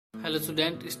Hello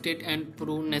student, state and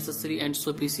prove necessary and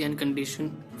sufficient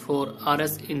condition for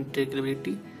RS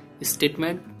integrability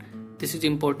statement. This is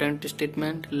important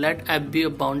statement. Let f be a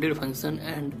bounded function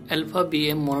and alpha be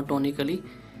a monotonically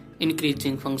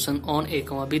increasing function on a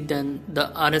comma b, then the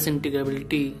RS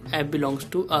integrability f belongs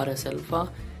to RS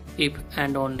alpha if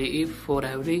and only if for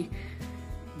every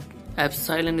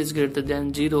epsilon is greater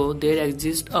than 0 there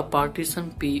exists a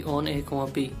partition P on a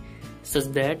comma b such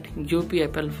that UP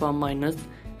f alpha minus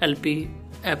LP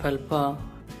f alpha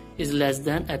is less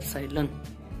than epsilon.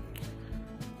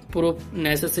 Prove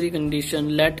necessary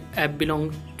condition. Let f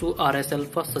belong to RS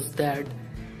alpha such that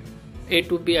a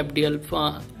to b fd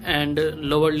alpha and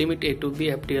lower limit a to b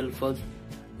fd alpha.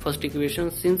 First equation,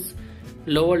 since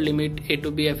lower limit a to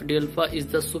b fd alpha is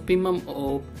the supremum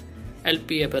of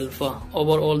LP f alpha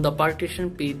over all the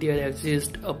partition P, there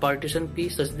exists a partition P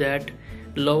such that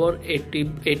lower a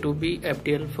to b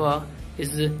fd alpha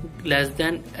is less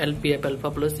than LP f alpha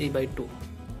plus e by 2.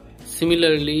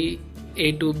 Similarly,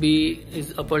 a to b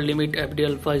is upper limit fd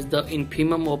alpha is the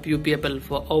infimum of UP f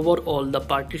alpha over all the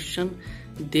partition.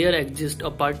 There exists a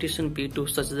partition P2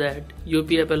 such that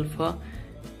UP f alpha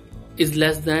is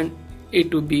less than a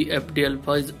to b fd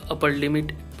alpha is upper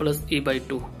limit plus e by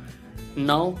 2.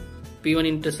 Now P1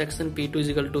 intersection P2 is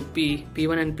equal to P.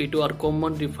 P1 and P2 are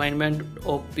common refinement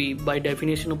of P by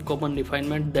definition of common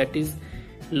refinement, that is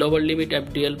lower limit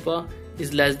fd alpha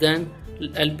is less than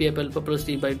LP f alpha plus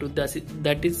e by 2.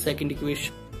 That is second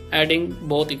equation. Adding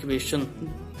both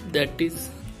equation, that is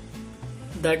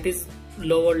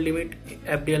lower limit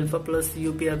fd alpha plus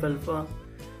UP f alpha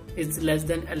is less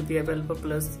than LP f alpha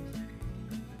plus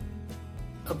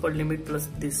upper limit plus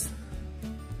this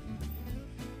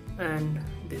and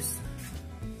this.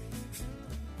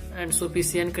 And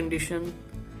sufficient condition,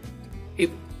 if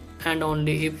and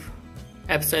only if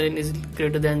epsilon is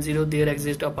greater than 0 there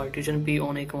exists a partition P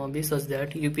on a comma b such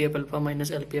that UP f alpha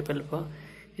minus LP f alpha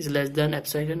is less than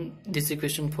epsilon. This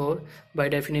equation 4 by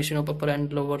definition of upper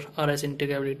and lower RS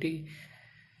integrability,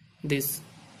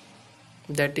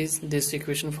 that is this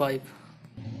equation 5.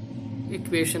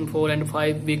 Equation 4 and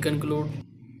 5 we conclude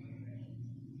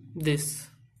this.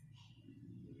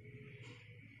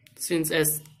 Since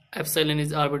epsilon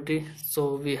is arbitrary,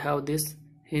 so we have this,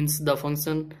 hence the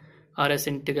function RS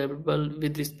integrable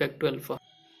with respect to alpha.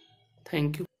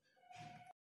 Thank you.